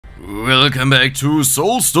Welcome back to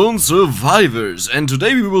Soulstone Survivors, and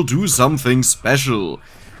today we will do something special.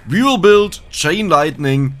 We will build chain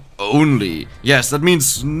lightning only. Yes, that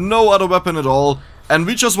means no other weapon at all, and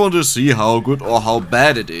we just want to see how good or how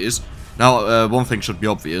bad it is. Now, one thing should be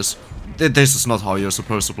obvious. This is not how you're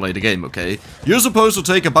supposed to play the game, okay? You're supposed to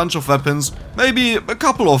take a bunch of weapons, maybe a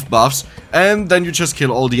couple of buffs, and then you just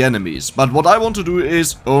kill all the enemies. But what I want to do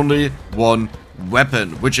is only one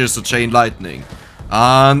weapon, which is the chain lightning.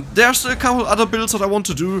 And there's a couple other builds that I want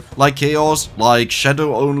to do, like Chaos, like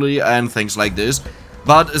Shadow only, and things like this.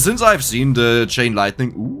 But since I've seen the chain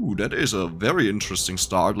lightning, ooh, that is a very interesting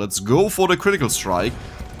start. Let's go for the critical strike.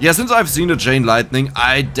 Yeah, since I've seen the chain lightning,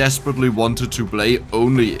 I desperately wanted to play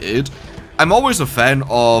only it. I'm always a fan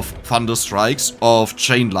of thunder strikes, of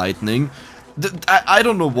chain lightning. I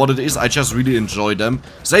don't know what it is, I just really enjoy them.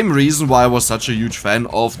 Same reason why I was such a huge fan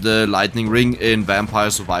of the lightning ring in Vampire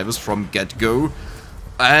Survivors from get-go.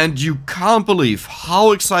 And you can't believe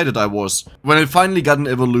how excited I was when it finally got an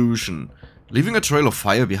evolution. Leaving a trail of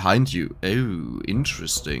fire behind you. Oh,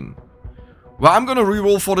 interesting. Well, I'm gonna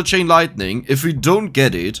reroll for the chain lightning. If we don't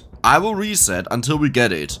get it, I will reset until we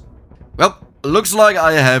get it. Well, looks like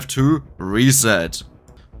I have to reset.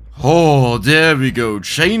 Oh, there we go.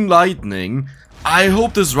 Chain lightning. I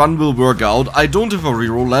hope this run will work out. I don't have a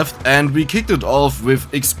reroll left, and we kicked it off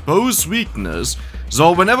with exposed weakness.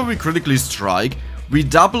 So whenever we critically strike, we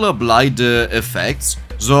double apply the effects.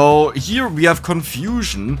 So here we have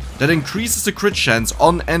confusion that increases the crit chance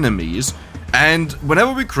on enemies. And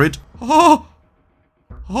whenever we crit,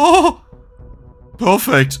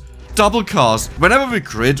 perfect. Double cast. Whenever we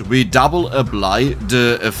crit, we double apply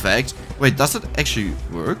the effect. Wait, does it actually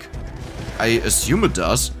work? I assume it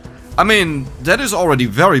does. I mean, that is already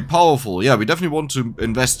very powerful. Yeah, we definitely want to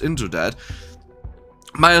invest into that.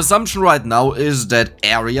 My assumption right now is that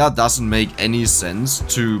area doesn't make any sense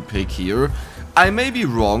to pick here. I may be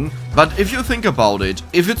wrong, but if you think about it,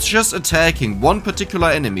 if it's just attacking one particular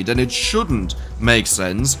enemy, then it shouldn't make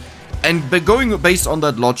sense. And going based on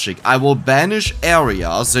that logic, I will banish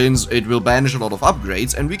area, since it will banish a lot of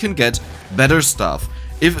upgrades, and we can get better stuff.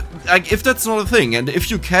 If that's not a thing, and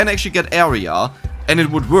if you can actually get area, and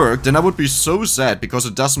it would work, then I would be so sad, because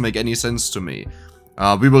it doesn't make any sense to me.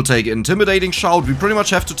 We will take Intimidating Shout. We pretty much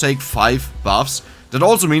have to take 5 buffs. That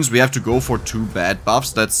also means we have to go for 2 bad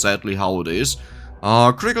buffs. That's sadly how it is.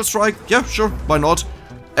 Critical Strike. Yeah, sure. Why not?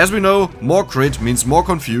 As we know, more crit means more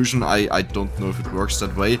confusion. I don't know if it works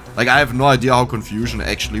that way. Like, I have no idea how confusion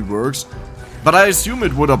actually works. But I assume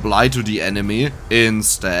it would apply to the enemy in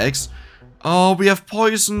stacks. We have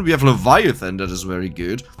Poison, we have Leviathan, that is very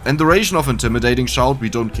good. And duration of Intimidating Shout, we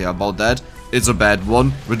don't care about that. It's a bad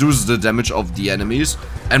one, reduces the damage of the enemies.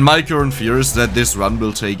 And my current fear is that this run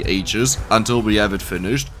will take ages until we have it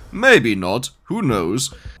finished. Maybe not, who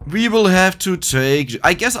knows. We will have to take...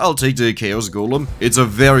 I guess I'll take the Chaos Golem. It's a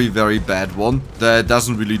very, very bad one that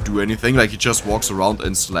doesn't really do anything. Like, he just walks around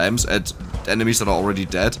and slams at enemies that are already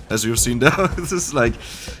dead, as you've seen there. This is like,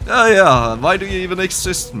 oh yeah, why do you even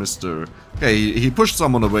exist, mister? Okay, he pushed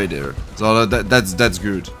someone away there. So that's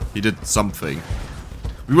good. He did something.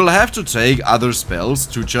 We will have to take other spells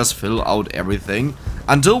to just fill out everything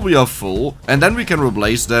until we are full, and then we can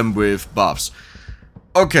replace them with buffs.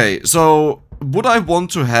 Okay, so would I want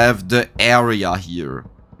to have the area here?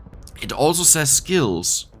 It also says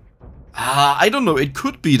skills. I don't know, it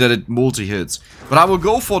could be that it multi-hits, but I will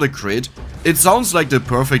go for the crit. It sounds like the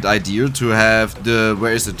perfect idea to have the,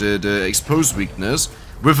 where is it, the exposed weakness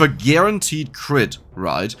with a guaranteed crit,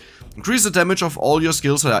 right? Increase the damage of all your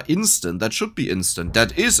skills that are instant. That should be instant.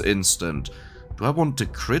 That is instant. Do I want the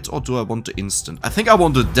crit or do I want the instant? I think I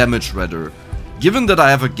want the damage rather. Given that I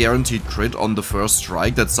have a guaranteed crit on the first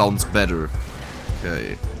strike, that sounds better.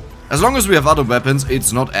 Okay. As long as we have other weapons,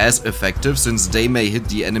 it's not as effective, since they may hit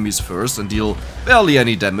the enemies first and deal barely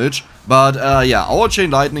any damage. But yeah, our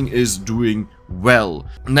Chain Lightning is doing well.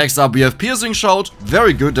 Next up we have Piercing Shout.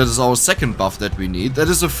 Very good, that is our second buff that we need. That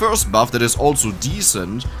is the first buff that is also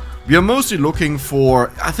decent. We are mostly looking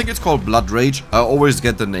for, I think it's called Blood Rage. I always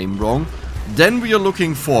get the name wrong. Then we are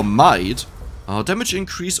looking for Might. Damage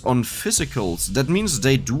increase on physicals. That means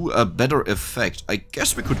they do a better effect. I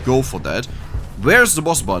guess we could go for that. Where's the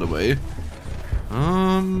boss, by the way?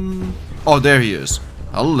 Oh, there he is.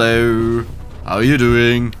 Hello. How are you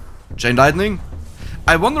doing? Chain Lightning?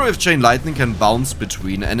 I wonder if Chain Lightning can bounce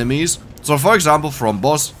between enemies. So, for example, from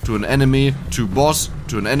boss to an enemy, to boss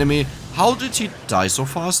to an enemy. How did he die so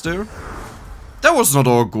fast there? That was not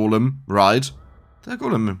our golem, right? That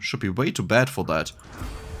golem should be way too bad for that.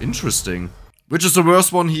 Interesting. Which is the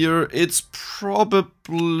worst one here? It's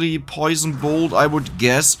probably Poison Bolt, I would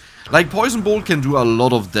guess. Like, Poison Bolt can do a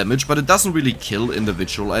lot of damage, but it doesn't really kill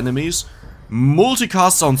individual enemies.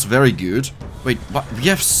 Multicast sounds very good. Wait, but we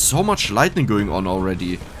have so much lightning going on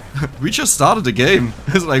already. We just started the game.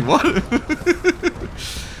 It's like, what?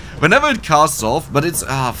 Whenever it casts off, but it's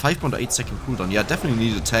 5.8 second cooldown. Yeah, definitely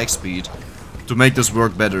need attack speed to make this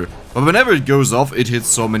work better. But whenever it goes off, it hits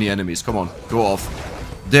so many enemies. Come on, go off.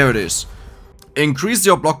 There it is. Increase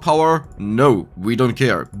your block power? No, we don't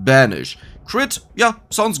care. Banish. Crit? Yeah,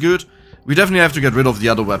 sounds good. We definitely have to get rid of the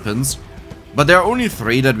other weapons. But there are only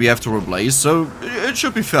 3 that we have to replace, so it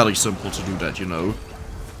should be fairly simple to do that, you know.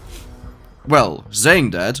 Well,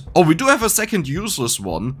 saying that, oh, we do have a second useless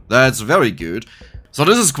one. That's very good. So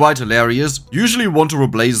this is quite hilarious. Usually you want to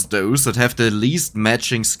replace those that have the least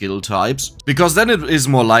matching skill types, because then it is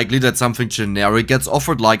more likely that something generic gets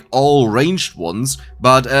offered like all ranged ones.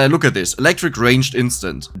 But look at this, electric ranged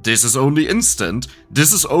instant. This is only instant,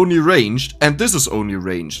 this is only ranged, and this is only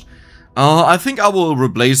ranged. I think I will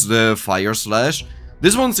replace the Fire Slash.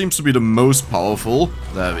 This one seems to be the most powerful.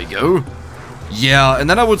 There we go. Yeah, and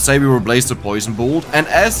then I would say we replace the Poison Bolt, and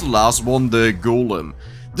as the last one, the Golem.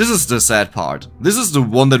 This is the sad part. This is the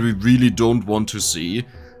one that we really don't want to see.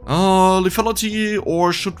 Lethality,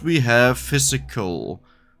 or should we have Physical?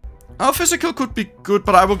 Physical could be good,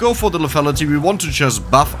 but I will go for the lethality. We want to just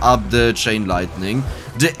buff up the Chain Lightning.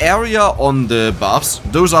 The area on the buffs,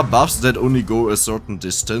 those are buffs that only go a certain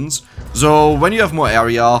distance. So when you have more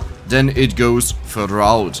area, then it goes further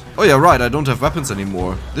out. Oh yeah, right, I don't have weapons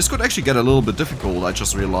anymore. This could actually get a little bit difficult, I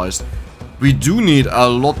just realized. We do need a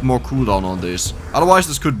lot more cooldown on this. Otherwise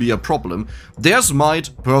this could be a problem. There's Might,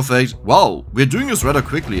 perfect. Wow, we're doing this rather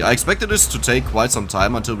quickly. I expected this to take quite some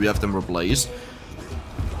time until we have them replaced.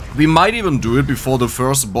 We might even do it before the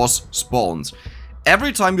first boss spawns.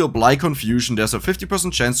 Every time you apply Confusion, there's a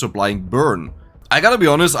 50% chance to applying Burn. I gotta be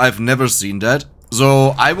honest, I've never seen that,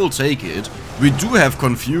 so I will take it. We do have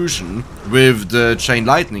Confusion with the Chain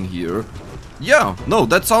Lightning here. Yeah, no,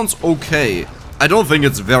 that sounds okay. I don't think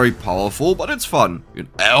it's very powerful, but it's fun.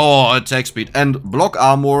 Oh, attack speed and block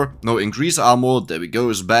armor. No, increase armor. There we go,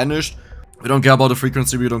 is banished. We don't care about the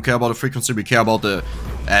frequency, we don't care about the frequency, we care about the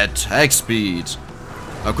attack speed.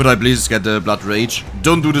 Could I please get the Blood Rage?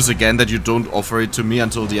 Don't do this again, that you don't offer it to me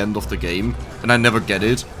until the end of the game. And I never get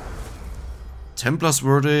it. Templar's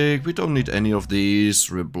Verdict, we don't need any of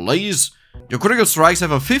these. Replace. Your critical strikes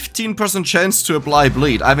have a 15% chance to apply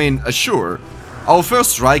bleed. I mean, sure. Our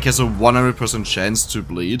first strike has a 100% chance to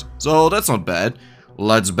bleed, so that's not bad.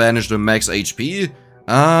 Let's banish the max HP.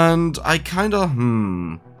 And I kinda,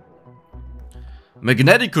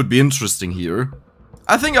 Magnetic could be interesting here.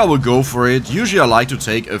 I think I will go for it. Usually I like to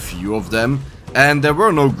take a few of them, and there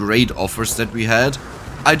were no great offers that we had.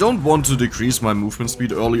 I don't want to decrease my movement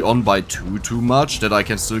speed early on by too much, that I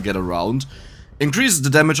can still get around. Increase the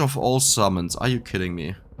damage of all summons. Are you kidding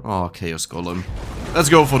me? Oh, Chaos Golem. Let's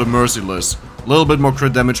go for the Merciless. A little bit more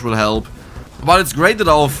crit damage will help. While it's great that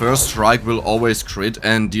our first strike will always crit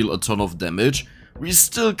and deal a ton of damage, we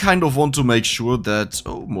still kind of want to make sure that...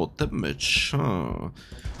 Oh, more damage, huh.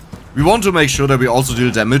 We want to make sure that we also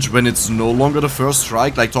deal damage when it's no longer the first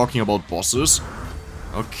strike, like talking about bosses.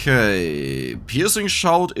 Okay, Piercing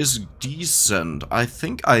Shout is decent. I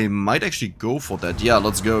think I might actually go for that. Yeah,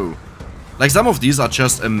 let's go. Like, some of these are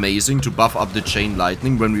just amazing to buff up the Chain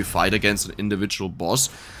Lightning when we fight against an individual boss.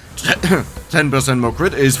 10% more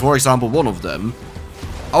crit is, for example, one of them.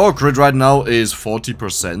 Our crit right now is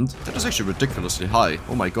 40%. That is actually ridiculously high.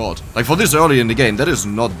 Oh my god. Like, for this early in the game, that is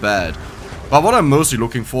not bad. But what I'm mostly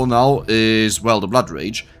looking for now is, well, the Blood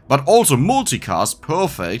Rage, but also multicast,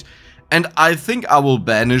 perfect. And I think I will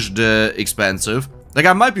banish the Expansive. Like,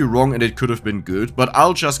 I might be wrong and it could have been good, but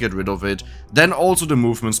I'll just get rid of it. Then also the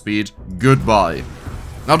movement speed, goodbye.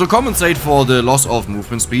 Now, to compensate for the loss of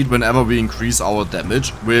movement speed whenever we increase our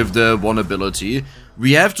damage with the one ability,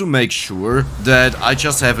 we have to make sure that I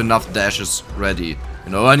just have enough dashes ready.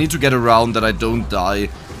 You know, I need to get around that I don't die.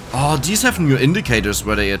 Oh, these have new indicators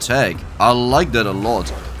where they attack. I like that a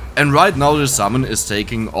lot. And right now the summon is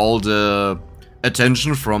taking all the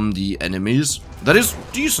attention from the enemies. That is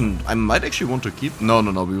decent. I might actually want to keep... No,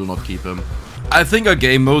 we will not keep him. I think a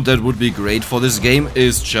game mode that would be great for this game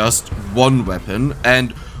is just one weapon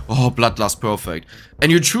and... Oh, Bloodlust, perfect.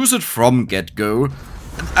 And you choose it from get-go.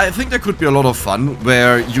 I think there could be a lot of fun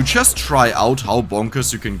where you just try out how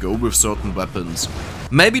bonkers you can go with certain weapons.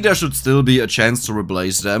 Maybe there should still be a chance to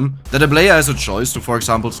replace them, that a player has a choice to, for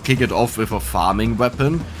example, kick it off with a farming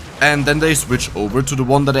weapon, and then they switch over to the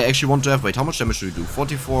one that they actually want to have. Wait, how much damage do we do?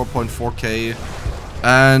 44.4k,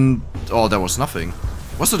 and... oh, there was nothing.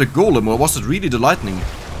 Was it a golem or was it really the lightning?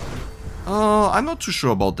 I'm not too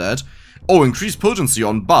sure about that. Oh, increased potency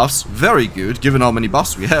on buffs. Very good, given how many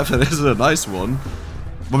buffs we have. That is a nice one.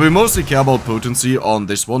 But we mostly care about potency on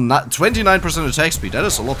this one. 29% attack speed. That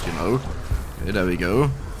is a lot, you know. Okay, there we go.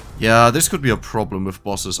 Yeah, this could be a problem with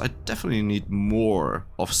bosses. I definitely need more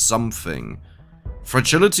of something.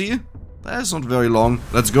 Fragility? That's not very long.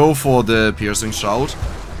 Let's go for the piercing shout.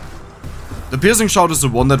 The piercing shout is the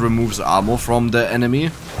one that removes armor from the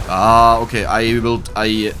enemy. Ah, okay,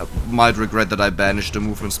 I might regret that I banished the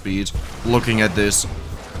movement speed looking at this.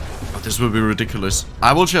 But this will be ridiculous.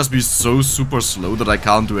 I will just be so super slow that I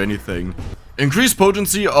can't do anything. Increased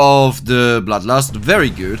potency of the Bloodlust, very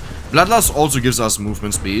good. Bloodlust also gives us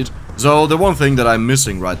movement speed. So the one thing that I'm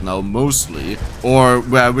missing right now mostly, or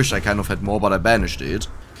where I wish I kind of had more but I banished it.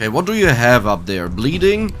 Okay, what do you have up there?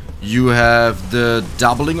 Bleeding, you have the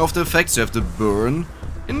doubling of the effects, you have the burn.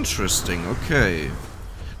 Interesting, okay.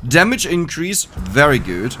 Damage increase, very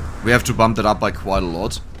good. We have to bump that up by quite a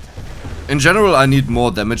lot. In general, I need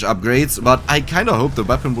more damage upgrades, but I kind of hope the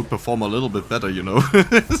weapon would perform a little bit better, you know.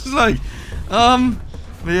 It's like,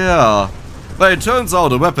 yeah. But it turns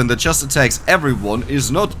out a weapon that just attacks everyone is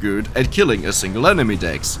not good at killing a single enemy,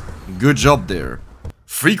 Dex. Good job there.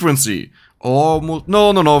 Frequency. Or,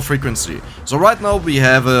 no, frequency. So right now we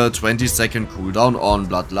have a 20-second cooldown on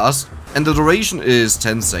Bloodlust, and the duration is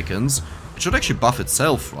 10 seconds. It should actually buff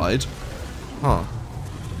itself, right? Huh.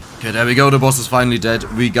 Okay, there we go, the boss is finally dead,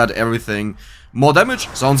 we got everything. More damage,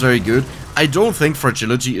 sounds very good. I don't think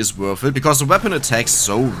fragility is worth it, because the weapon attacks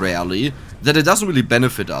so rarely that it doesn't really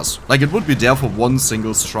benefit us. Like, it would be there for one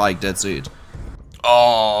single strike, that's it.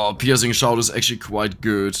 Oh, piercing shout is actually quite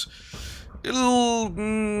good.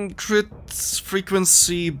 Little crit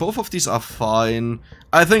frequency, both of these are fine.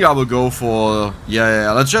 I think I will go for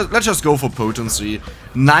let's just go for potency.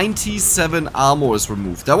 97 armor is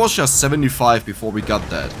removed. That was just 75 before we got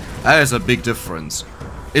that. That is a big difference.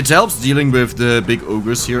 It helps dealing with the big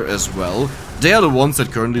ogres here as well. They are the ones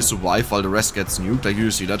that currently survive while the rest gets nuked. Like you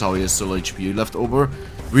see that how he has still HP left over.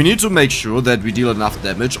 We need to make sure that we deal enough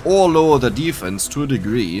damage or lower the defense to a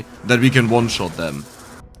degree that we can one-shot them.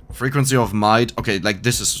 Frequency of might. Okay, like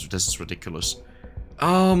this is ridiculous.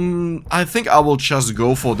 I think I will just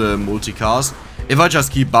go for the multicast. If I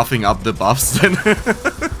just keep buffing up the buffs, then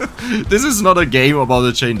this is not a game about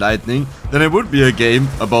the chain lightning. Then it would be a game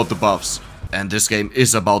about the buffs. And this game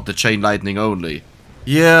is about the chain lightning only.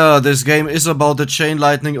 Yeah, this game is about the chain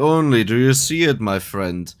lightning only. Do you see it, my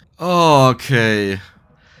friend? Okay.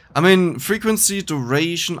 I mean, frequency,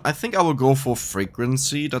 duration, I think I will go for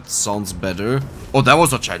frequency, that sounds better. Oh, that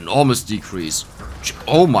was a ginormous decrease.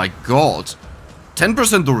 Oh my god.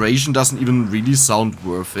 10% duration doesn't even really sound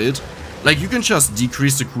worth it. Like, you can just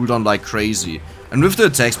decrease the cooldown like crazy. And with the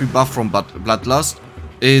attack speed buff from Bloodlust,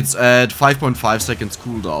 it's at 5.5 seconds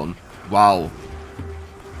cooldown. Wow.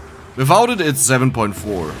 Without it, it's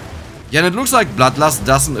 7.4. Yeah, and it looks like Bloodlust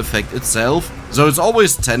doesn't affect itself, so it's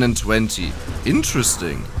always 10 and 20.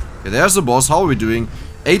 Interesting. Okay, there's the boss. How are we doing?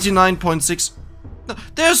 89.6.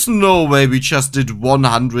 There's no way we just did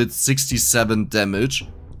 167 damage.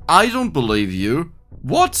 I don't believe you.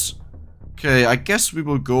 What? Okay, I guess we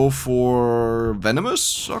will go for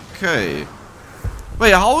Venomous? Okay.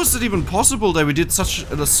 Wait, how is it even possible that we did such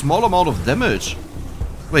a small amount of damage?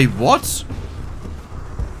 Wait, what?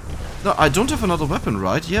 No, I don't have another weapon,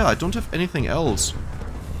 right? Yeah, I don't have anything else.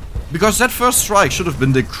 Because that first strike should have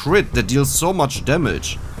been the crit that deals so much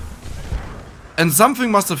damage. And something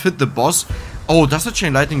must have hit the boss. Oh, does the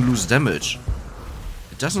chain lightning lose damage?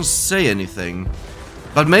 It doesn't say anything.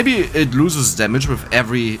 But maybe it loses damage with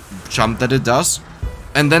every jump that it does.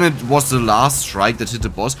 And then it was the last strike that hit the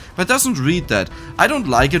boss. But it doesn't read that. I don't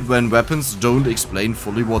like it when weapons don't explain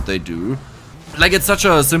fully what they do. Like, it's such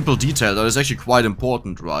a simple detail that is actually quite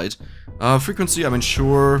important, right? Frequency, I mean,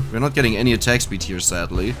 sure. We're not getting any attack speed here,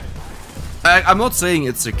 sadly. I'm not saying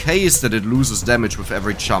it's a case that it loses damage with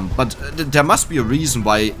every jump, but there must be a reason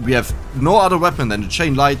why we have no other weapon than the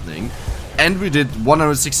chain lightning, and we did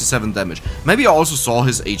 167 damage. Maybe I also saw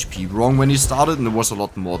his HP wrong when he started and there was a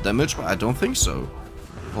lot more damage, but I don't think so.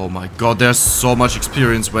 Oh my god, there's so much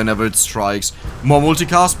experience whenever it strikes. More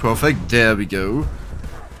multicast, perfect, there we go.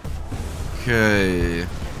 Okay.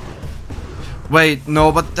 Wait,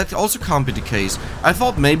 no, but that also can't be the case. I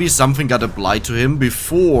thought maybe something got applied to him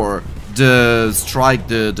before the strike,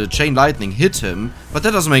 the chain lightning hit him, but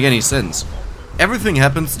that doesn't make any sense. Everything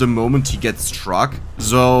happens the moment he gets struck,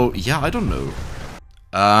 so yeah, I don't know.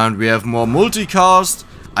 And we have more multicast.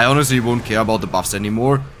 I honestly won't care about the buffs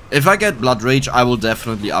anymore. If I get Blood Rage, I will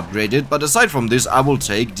definitely upgrade it, but aside from this, I will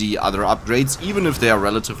take the other upgrades, even if they are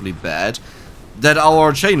relatively bad. that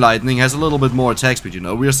our Chain Lightning has a little bit more attack speed, you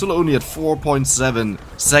know. We are still only at 4.7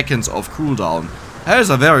 seconds of cooldown. That is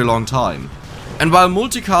a very long time. And while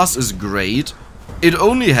multicast is great, it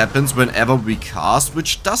only happens whenever we cast,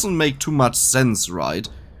 which doesn't make too much sense, right?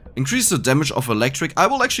 Increase the damage of electric. I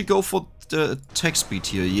will actually go for the attack speed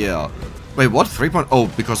here, yeah. Wait, what? 3. Oh,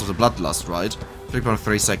 because of the Bloodlust, right?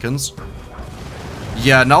 3.3 seconds.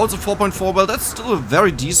 Yeah, now it's a 4.4. Well, that's still a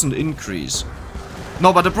very decent increase.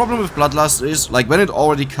 No, but the problem with Bloodlust is, like, when it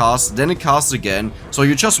already casts, then it casts again. So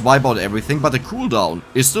you just wipe out everything, but the cooldown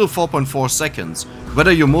is still 4.4 seconds.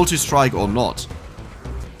 Whether you multi-strike or not.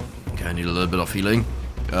 Okay, I need a little bit of healing.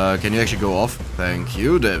 Can you actually go off? Thank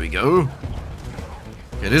you, there we go.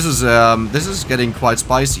 Okay, this is getting quite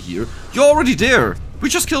spicy here. You're already there! We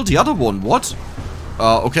just killed the other one, what?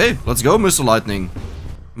 Okay, let's go, Mr. Lightning.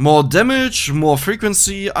 More damage, more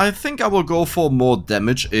frequency. I think I will go for more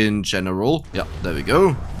damage in general. Yeah, there we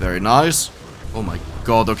go. Very nice. Oh my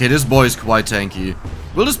god, okay, this boy is quite tanky.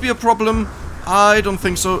 Will this be a problem? I don't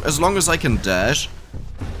think so, as long as I can dash.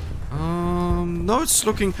 No, it's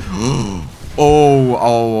looking...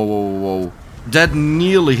 Oh. That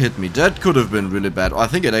nearly hit me. That could have been really bad. I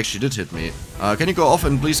think it actually did hit me. Can you go off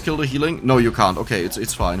and please kill the healing? No, you can't. Okay,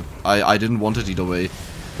 it's fine. I didn't want it either way.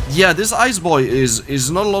 Yeah, this ice boy is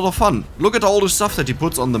not a lot of fun. Look at all the stuff that he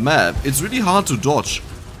puts on the map. It's really hard to dodge.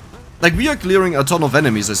 Like, we are clearing a ton of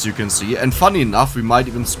enemies, as you can see. And funny enough, we might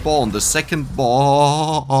even spawn the second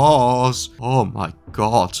boss. Oh my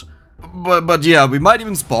god. But yeah, we might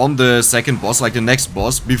even spawn the second boss, like the next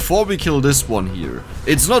boss, before we kill this one here.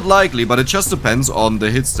 It's not likely, but it just depends on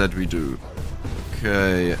the hits that we do.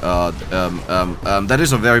 Okay, that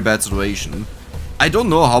is a very bad situation. I don't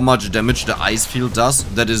know how much damage the ice field does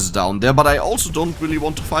that is down there, but I also don't really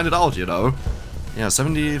want to find it out, you know. Yeah,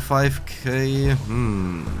 75k,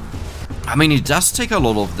 I mean, it does take a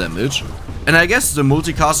lot of damage. And I guess the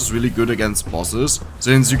multicast is really good against bosses,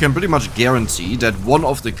 since you can pretty much guarantee that one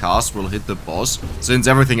of the casts will hit the boss, since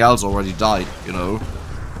everything else already died, you know.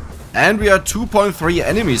 And we are 2.3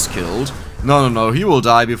 enemies killed. No, he will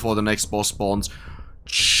die before the next boss spawns.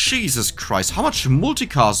 Jesus Christ, how much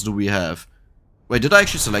multicast do we have? Wait, did I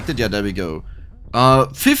actually select it? Yeah, there we go.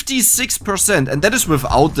 56%, and that is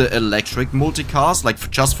without the electric multicast, like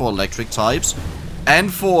just for electric types.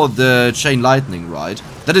 And for the Chain Lightning, right?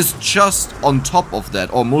 That is just on top of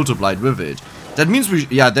that, or multiplied with it. That means we...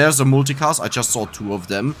 Yeah, there's a multicast. I just saw 2 of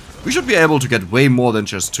them. We should be able to get way more than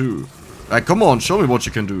just 2. Like, come on, show me what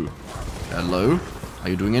you can do. Hello? Are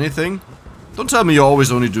you doing anything? Don't tell me you're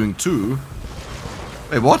always only doing 2.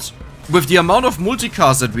 Wait, what? With the amount of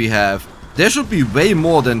multicasts that we have, there should be way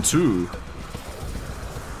more than 2.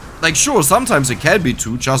 Like, sure, sometimes it can be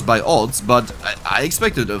 2 just by odds, but I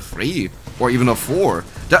expected a 3. Or even a 4.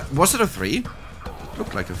 Was it a 3?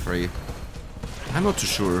 Looked like a 3. I'm not too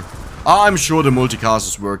sure. I'm sure the multicast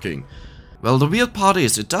is working. Well, the weird part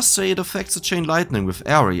is, it does say it affects the Chain Lightning with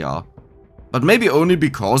area. But maybe only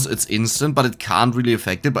because it's instant, but it can't really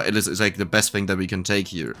affect it. But it is like the best thing that we can take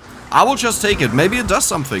here. I will just take it. Maybe it does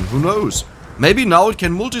something. Who knows? Maybe now it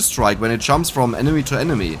can multi-strike when it jumps from enemy to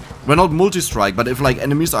enemy. Well, not multi-strike, but if like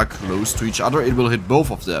enemies are close to each other, it will hit both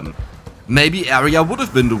of them. Maybe area would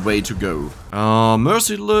have been the way to go.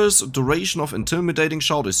 Merciless, duration of intimidating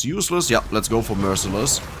shout is useless. Yeah, let's go for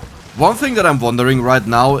merciless. One thing that I'm wondering right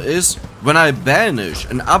now is, when I banish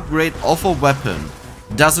an upgrade of a weapon,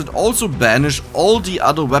 does it also banish all the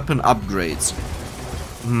other weapon upgrades?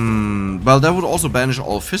 Well, that would also banish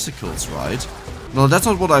all physicals, right? No, that's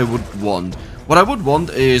not what I would want. What I would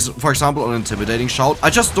want is, for example, an intimidating shout. I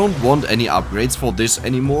just don't want any upgrades for this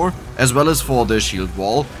anymore, as well as for the shield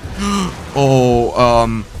wall.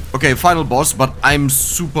 Okay, final boss, but I'm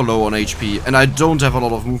super low on HP, and I don't have a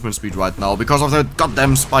lot of movement speed right now because of the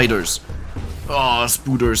goddamn spiders. Oh,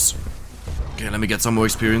 spooters. Okay, let me get some more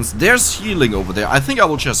experience. There's healing over there. I think I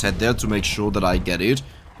will just head there to make sure that I get it.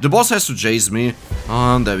 The boss has to chase me.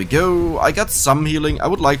 There we go. I got some healing. I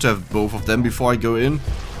would like to have both of them before I go in.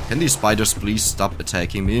 Can these spiders please stop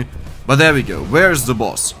attacking me? But there we go. Where's the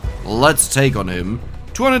boss? Let's take on him.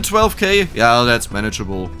 212k? Yeah, that's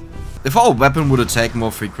manageable. If our weapon would attack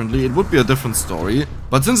more frequently, it would be a different story.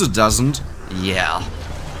 But since it doesn't, yeah.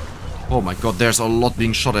 Oh my god, there's a lot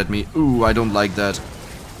being shot at me. Ooh, I don't like that.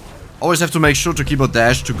 Always have to make sure to keep a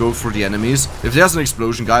dash to go through the enemies. If there's an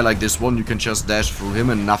explosion guy like this one, you can just dash through him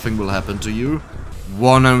and nothing will happen to you.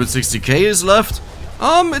 160k is left.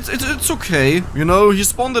 It's okay. You know, he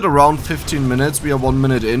spawned at around 15 minutes. We are 1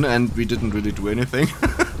 minute in and we didn't really do anything.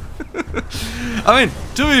 I mean,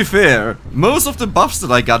 to be fair, most of the buffs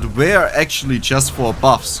that I got were actually just for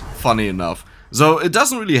buffs, funny enough. So it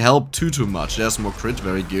doesn't really help too much. There's more crit,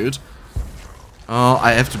 very good.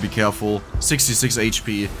 I have to be careful. 66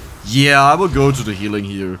 HP. Yeah, I will go to the healing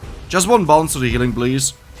here. Just one bounce to the healing,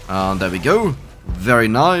 please. There we go. Very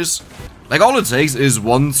nice. Like, all it takes is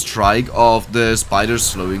one strike of the spiders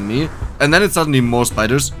slowing me. And then it's suddenly more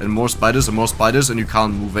spiders, and more spiders, and more spiders, and you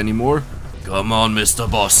can't move anymore. Come on, Mr.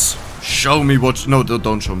 Boss. Show me what... No,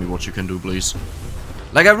 don't show me what you can do, please.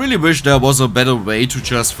 Like, I really wish there was a better way to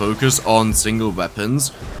just focus on single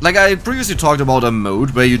weapons. Like, I previously talked about a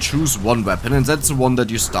mode where you choose one weapon, and that's the one that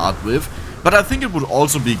you start with. But I think it would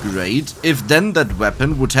also be great if then that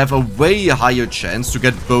weapon would have a way higher chance to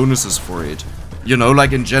get bonuses for it. You know,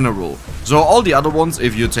 like in general. So all the other ones,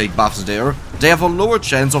 if you take buffs there, they have a lower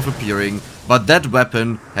chance of appearing, but that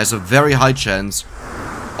weapon has a very high chance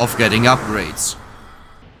of getting upgrades.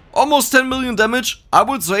 Almost 10 million damage, I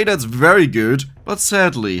would say that's very good, but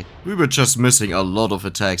sadly, we were just missing a lot of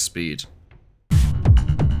attack speed.